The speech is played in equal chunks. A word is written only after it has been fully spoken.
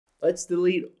let's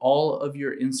delete all of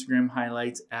your Instagram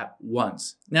highlights at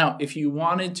once. Now, if you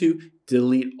wanted to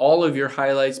delete all of your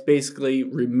highlights, basically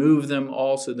remove them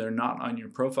all so they're not on your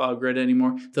profile grid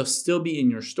anymore, they'll still be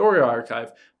in your story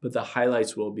archive, but the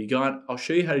highlights will be gone. I'll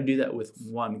show you how to do that with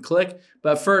one click.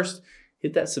 But first,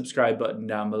 hit that subscribe button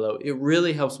down below. It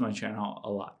really helps my channel a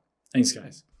lot. Thanks,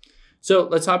 guys. So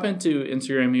let's hop into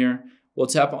Instagram here. We'll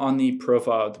tap on the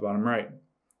profile at the bottom right.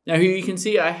 Now here you can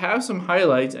see I have some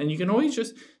highlights, and you can always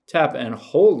just tap and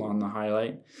hold on the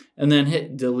highlight and then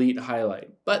hit delete highlight.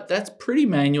 But that's pretty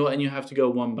manual and you have to go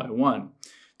one by one.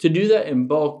 To do that in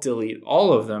bulk, delete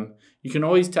all of them, you can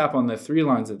always tap on the three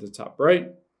lines at the top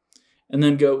right and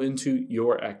then go into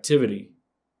your activity.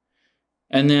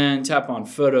 And then tap on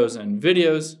photos and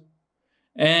videos.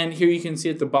 And here you can see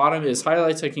at the bottom is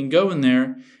highlights. I can go in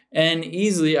there and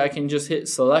easily I can just hit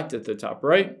select at the top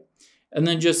right. And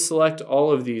then just select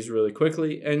all of these really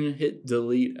quickly and hit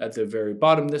delete at the very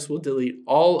bottom. This will delete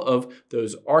all of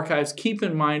those archives. Keep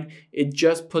in mind, it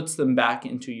just puts them back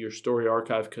into your story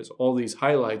archive because all these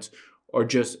highlights are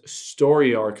just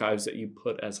story archives that you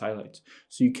put as highlights.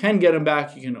 So you can get them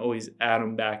back. You can always add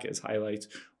them back as highlights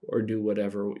or do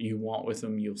whatever you want with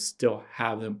them. You'll still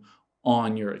have them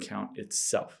on your account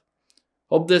itself.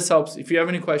 Hope this helps. If you have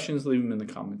any questions, leave them in the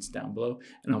comments down below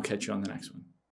and I'll catch you on the next one.